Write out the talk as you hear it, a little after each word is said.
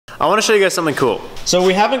I want to show you guys something cool. So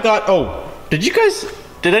we haven't got, oh, did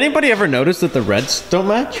anybody ever notice that the reds don't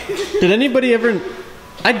match? Did anybody ever,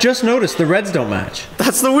 I just noticed the reds don't match.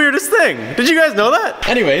 That's the weirdest thing. Did you guys know that?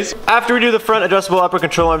 Anyways, after we do the front adjustable upper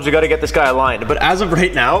control arms, we got to get this guy aligned. But as of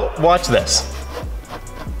right now, watch this.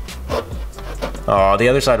 Oh, the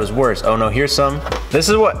other side was worse. Oh no, here's some. This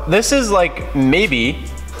is like maybe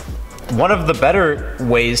one of the better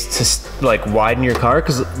ways to like widen your car,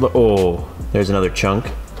 because, oh, there's another chunk.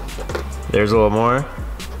 There's a little more.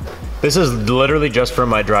 This is literally just from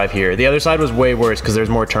my drive here. The other side was way worse because there's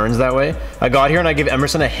more turns that way. I got here and I gave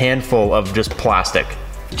Emerson a handful of just plastic.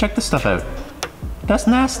 Check this stuff out. That's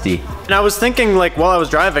nasty. And I was thinking, like, while I was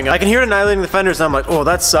driving, I can hear it annihilating the fenders and I'm like, oh,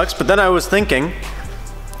 that sucks. But then I was thinking,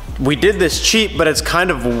 we did this cheap, but it's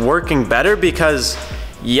kind of working better because,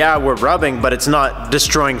 yeah, we're rubbing, but it's not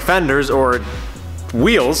destroying fenders or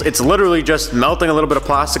wheels. It's literally just melting a little bit of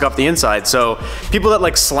plastic off the inside. So people that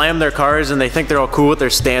like slam their cars and they think they're all cool with their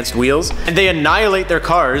stanced wheels, and they annihilate their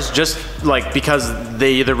cars just like because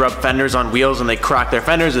they either rub fenders on wheels and they crack their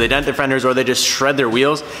fenders, or they dent their fenders, or they just shred their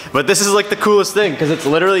wheels. But this is like the coolest thing because it's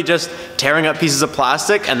literally just tearing up pieces of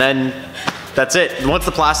plastic, and then that's it. Once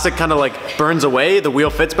the plastic kind of like burns away, the wheel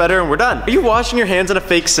fits better and we're done. Are you washing your hands in a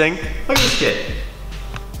fake sink? Look at this kid.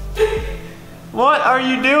 What are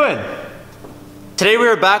you doing? Today we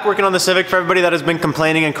are back working on the Civic. For everybody that has been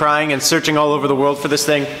complaining and crying and searching all over the world for this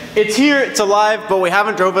thing, it's here, it's alive, but we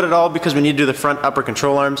haven't drove it at all because we need to do the front upper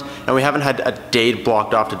control arms, and we haven't had a day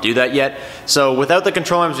blocked off to do that yet. So without the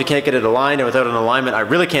control arms, we can't get it aligned, and without an alignment, I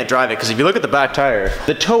really can't drive it, because if you look at the back tire,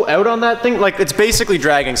 the toe out on that thing, like, it's basically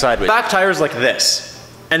dragging sideways. Back tire's like this,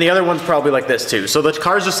 and the other one's probably like this too. So the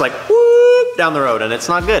car's just like, whoop, down the road, and it's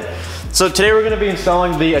not good. So today we're gonna be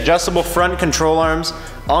installing the adjustable front control arms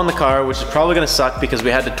on the car, which is probably gonna suck because we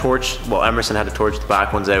had to torch, well, Emerson had to torch the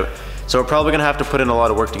back ones out. So we're probably gonna have to put in a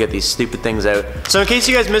lot of work to get these stupid things out. So in case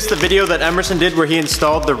you guys missed the video that Emerson did where he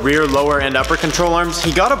installed the rear, lower, and upper control arms,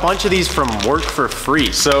 he got a bunch of these from work for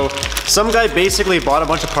free. So some guy basically bought a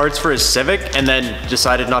bunch of parts for his Civic and then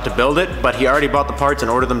decided not to build it, but he already bought the parts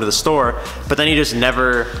and ordered them to the store, but then he just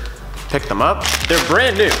never picked them up. They're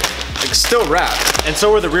brand new, like still wrapped, and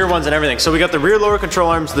so are the rear ones and everything. So we got the rear lower control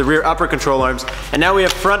arms, the rear upper control arms, and now we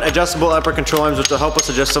have front adjustable upper control arms, which will help us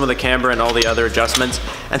adjust some of the camber and all the other adjustments.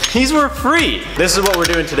 And these were free. This is what we're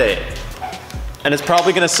doing today, and it's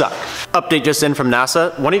probably gonna suck. Update just in from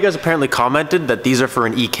NASA. One of you guys apparently commented that these are for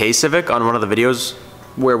an EK Civic on one of the videos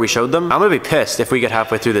where we showed them. I'm gonna be pissed if we get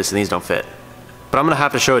halfway through this and these don't fit, but I'm gonna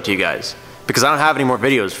have to show it to you guys because I don't have any more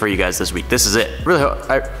videos for you guys this week. This is it.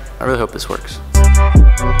 I really hope this works.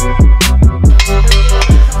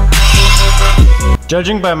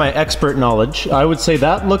 Judging by my expert knowledge, I would say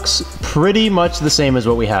that looks pretty much the same as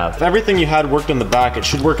what we have. If everything you had worked in the back, it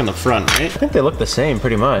should work in the front, right? I think they look the same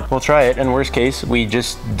pretty much. We'll try it, and worst case, we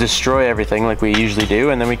just destroy everything like we usually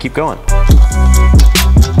do, and then we keep going.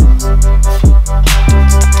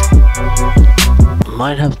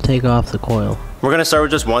 Might have to take off the coil. We're gonna start with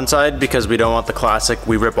just one side because we don't want the classic,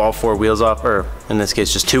 we rip all 4 wheels off, or in this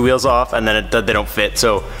case just 2 wheels off, and then they don't fit.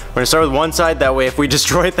 So we're gonna start with one side, that way if we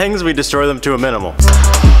destroy things, we destroy them to a minimal.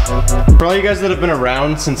 For all you guys that have been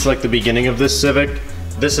around since like the beginning of this Civic,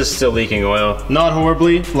 this is still leaking oil. Not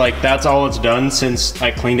horribly, like that's all it's done since I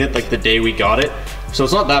cleaned it like the day we got it. So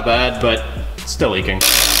it's not that bad, but it's still leaking.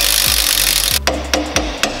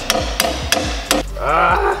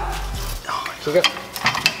 Okay.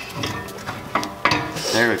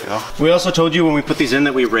 There we go. We also told you when we put these in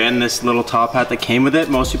that we ran this little top hat that came with it.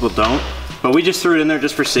 Most people don't, but we just threw it in there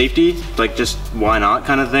just for safety, like just why not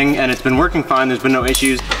kind of thing, and it's been working fine. There's been no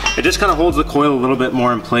issues. It just kind of holds the coil a little bit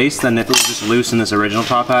more in place than if it was just loose in this original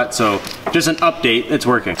top hat. So just an update, it's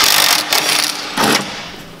working.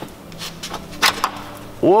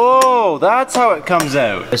 Whoa, that's how it comes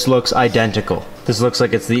out. This looks identical. This looks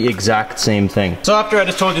like it's the exact same thing. So after I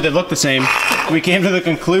just told you they look the same, we came to the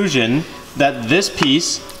conclusion that this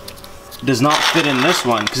piece does not fit in this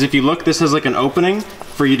one. Because if you look, this has like an opening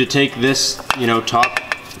for you to take this, you know, top,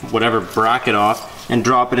 whatever bracket off and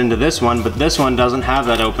drop it into this one, but this one doesn't have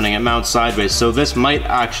that opening, it mounts sideways. So this might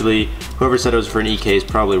actually, whoever said it was for an EK is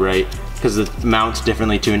probably right, because it mounts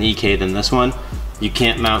differently to an EK than this one. You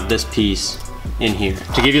can't mount this piece in here.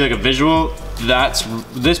 To give you like a visual,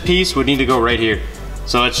 this piece would need to go right here.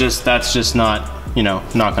 So it's just, that's just not, you know,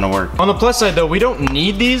 not gonna work. On the plus side though, we don't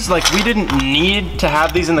need these. Like, we didn't need to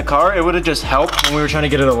have these in the car. It would have just helped when we were trying to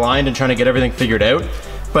get it aligned and trying to get everything figured out.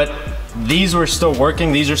 But these were still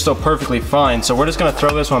working, these are still perfectly fine, so we're just gonna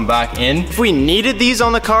throw this one back in. If we needed these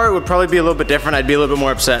on the car, it would probably be a little bit different. I'd be a little bit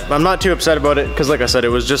more upset, but I'm not too upset about it, because like I said, it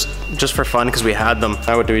was just for fun, because we had them.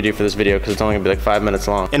 Now what do we do for this video, because it's only gonna be like 5 minutes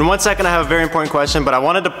long. In 1 second, I have a very important question, but I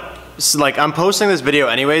wanted to, like, I'm posting this video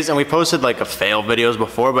anyways, and we posted like a fail videos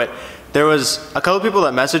before, but there was a couple people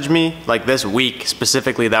that messaged me, like this week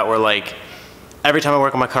specifically, that were like, every time I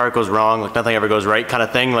work on my car, it goes wrong, like nothing ever goes right kind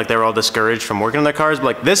of thing. Like they were all discouraged from working on their cars, but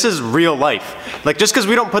like this is real life. Like just because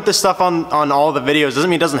we don't put this stuff on all the videos doesn't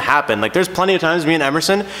mean it doesn't happen. Like there's plenty of times me and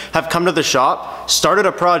Emerson have come to the shop, started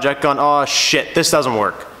a project, gone, oh shit, this doesn't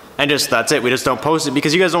work. And just, that's it, we just don't post it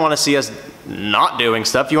because you guys don't want to see us not doing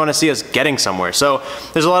stuff, you want to see us getting somewhere. So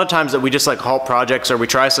there's a lot of times that we just like halt projects, or we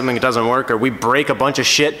try something that doesn't work, or we break a bunch of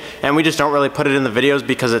shit and we just don't really put it in the videos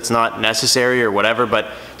because it's not necessary or whatever,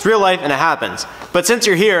 but it's real life and it happens. But since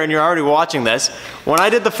you're here and you're already watching this, when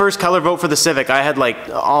I did the first color vote for the Civic, I had like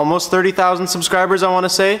almost 30,000 subscribers, I want to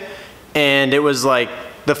say, and it was like,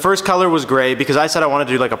 the first color was gray because I said I wanted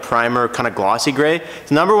to do like a primer kind of glossy gray.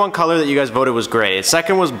 The number one color that you guys voted was gray.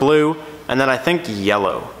 Second was blue, and then I think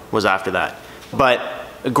yellow was after that. But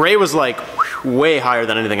gray was like way higher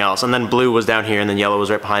than anything else, and then blue was down here, and then yellow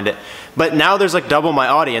was right behind it. But now there's like double my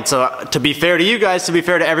audience, so to be fair to you guys, to be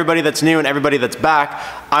fair to everybody that's new and everybody that's back,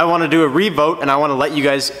 I want to do a re-vote, and I want to let you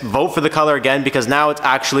guys vote for the color again because now it's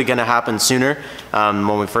actually going to happen sooner.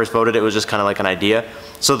 When we first voted, it was just kind of like an idea.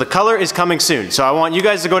 So the color is coming soon. So I want you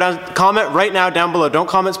guys to go down, comment right now down below. Don't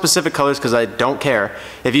comment specific colors because I don't care.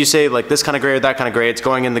 If you say like this kind of gray or that kind of gray, it's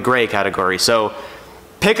going in the gray category. So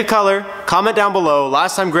pick a color, comment down below.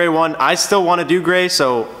 Last time gray won, I still want to do gray,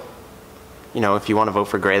 so you know, if you want to vote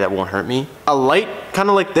for gray, that won't hurt me. A light, kind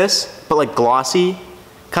of like this, but like glossy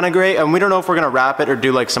kind of gray. And we don't know if we're going to wrap it or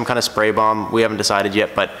do like some kind of spray bomb. We haven't decided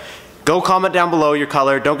yet, but go comment down below your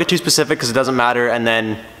color. Don't get too specific because it doesn't matter. And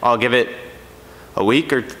then I'll give it a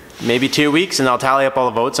week or maybe 2 weeks, and I'll tally up all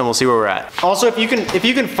the votes and we'll see where we're at. Also, if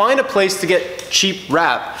you can find a place to get cheap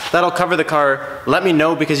wrap that'll cover the car, let me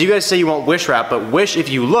know, because you guys say you want Wish wrap, but Wish, if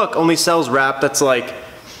you look, only sells wrap that's like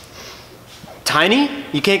tiny.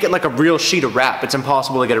 You can't get like a real sheet of wrap. It's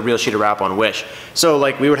impossible to get a real sheet of wrap on Wish. So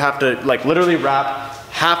like we would have to like literally wrap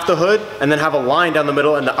half the hood and then have a line down the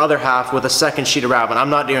middle and the other half with a second sheet of wrap, and I'm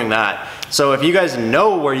not doing that. So if you guys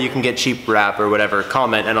know where you can get cheap wrap or whatever,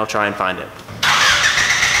 comment and I'll try and find it.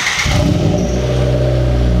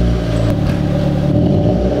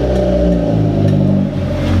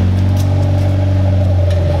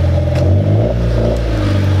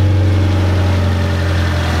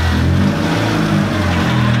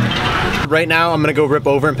 Right now, I'm gonna go rip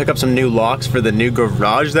over and pick up some new locks for the new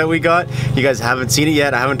garage that we got. You guys haven't seen it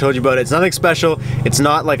yet. I haven't told you about it. It's nothing special. It's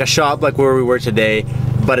not like a shop like where we were today,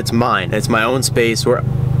 but it's mine. It's my own space.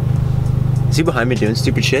 Is he behind me doing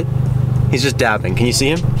stupid shit? He's just dabbing. Can you see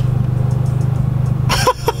him?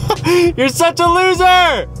 You're such a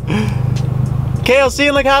loser! Okay, I'll see you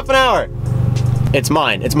in like half an hour. It's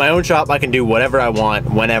mine. It's my own shop. I can do whatever I want,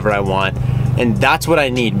 whenever I want. And that's what I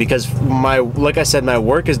need, because like I said, my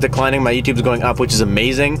work is declining, my YouTube's going up, which is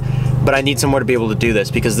amazing, but I need somewhere to be able to do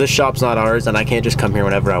this because this shop's not ours and I can't just come here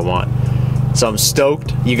whenever I want. So I'm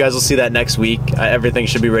stoked. You guys will see that next week. Everything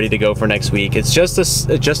should be ready to go for next week. It's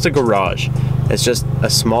just a garage. It's just a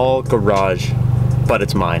small garage, but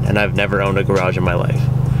it's mine, and I've never owned a garage in my life.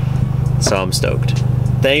 So I'm stoked.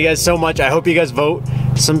 Thank you guys so much. I hope you guys vote.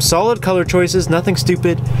 Some solid color choices, nothing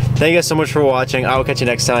stupid. Thank you guys so much for watching. I will catch you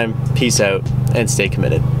next time. Peace out and stay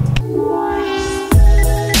committed.